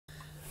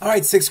All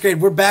right, sixth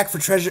grade. We're back for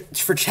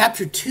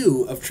chapter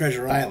 2 of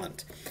Treasure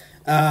Island.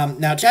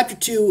 Now, chapter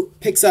 2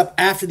 picks up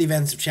after the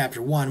events of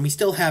chapter 1. We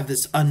still have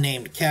this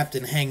unnamed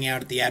captain hanging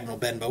out at the Admiral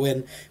Benbow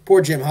Inn.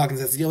 Poor Jim Hawkins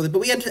has to deal with it, but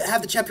we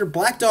have the chapter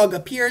Black Dog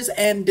appears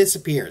and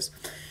disappears,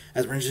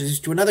 as we're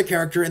introduced to another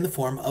character in the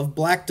form of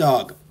Black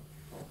Dog.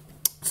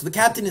 So the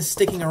captain is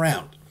sticking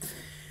around,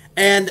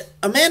 and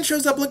a man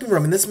shows up looking for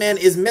him, and this man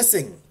is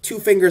missing 2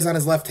 fingers on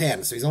his left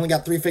hand, so he's only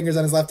got 3 fingers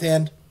on his left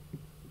hand.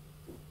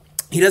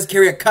 He does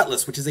carry a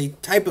cutlass, which is a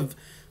type of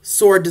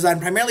sword designed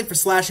primarily for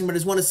slashing, but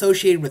is one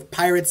associated with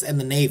pirates and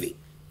the Navy.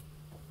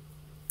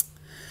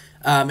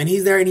 And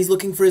he's there, and he's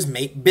looking for his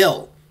mate,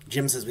 Bill.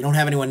 Jim says, we don't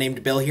have anyone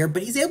named Bill here,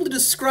 but he's able to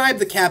describe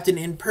the captain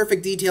in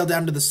perfect detail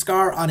down to the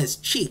scar on his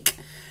cheek.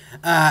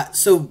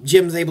 So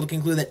Jim's able to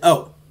conclude that,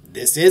 oh,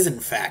 this is, in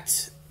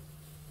fact,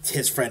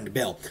 his friend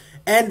Bill.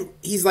 And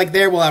he's like,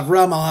 there, we'll have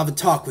rum, I'll have a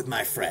talk with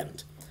my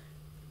friend.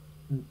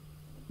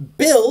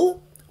 Bill,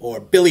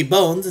 or Billy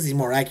Bones, as he's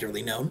more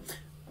accurately known,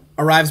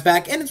 arrives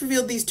back, and it's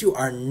revealed these two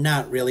are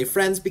not really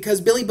friends because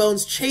Billy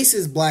Bones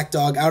chases Black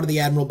Dog out of the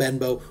Admiral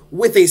Benbow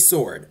with a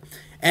sword.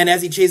 And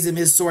as he chases him,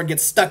 his sword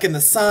gets stuck in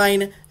the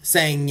sign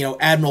saying, you know,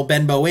 Admiral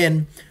Benbow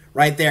Inn.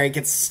 Right there, it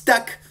gets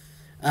stuck.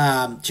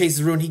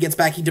 Chases Ruin, he gets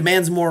back, he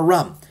demands more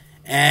rum.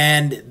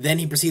 And then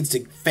he proceeds to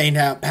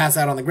pass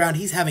out on the ground.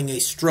 He's having a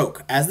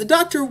stroke, as the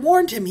doctor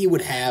warned him he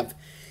would have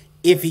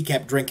if he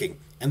kept drinking.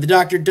 And the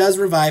doctor does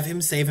revive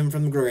him, save him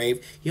from the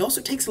grave. He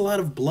also takes a lot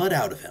of blood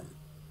out of him,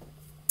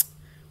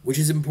 which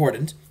is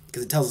important,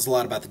 because it tells us a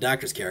lot about the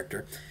doctor's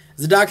character.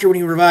 As the doctor, when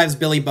he revives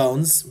Billy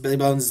Bones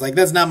is like,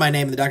 that's not my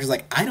name, and the doctor's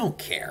like, I don't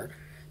care.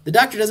 The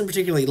doctor doesn't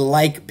particularly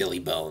like Billy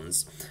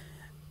Bones.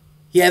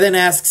 He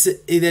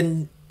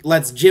then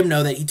lets Jim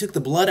know that he took the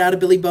blood out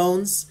of Billy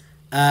Bones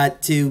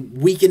to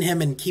weaken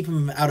him and keep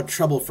him out of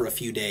trouble for a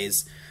few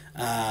days,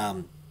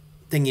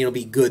 thinking it'll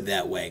be good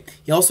that way.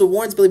 He also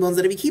warns Billy Bones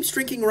that if he keeps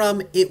drinking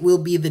rum, it will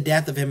be the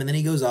death of him, and then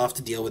he goes off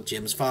to deal with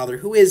Jim's father,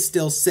 who is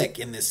still sick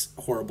in this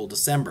horrible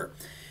December.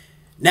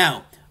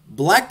 Now,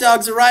 Black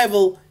Dog's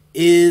arrival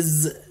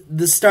is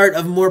the start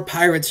of more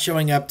pirates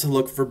showing up to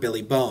look for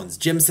Billy Bones.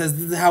 Jim says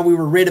this is how we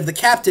were rid of the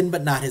captain,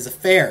 but not his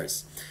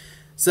affairs.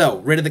 So,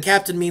 rid of the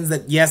captain means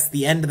that, yes,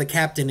 the end of the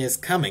captain is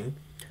coming,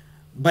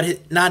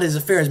 but not his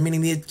affairs, meaning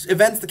the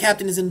events the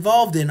captain is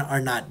involved in are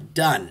not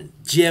done.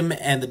 Jim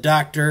and the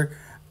doctor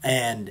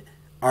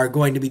are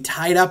going to be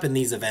tied up in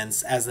these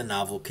events as the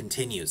novel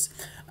continues.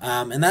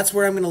 And that's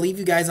where I'm going to leave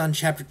you guys on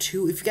Chapter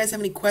 2. If you guys have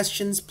any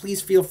questions, please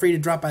feel free to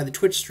drop by the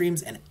Twitch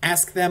streams and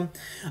ask them.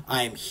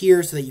 I am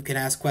here so that you can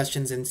ask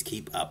questions and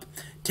keep up.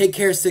 Take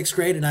care, 6th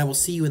grade, and I will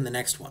see you in the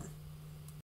next one.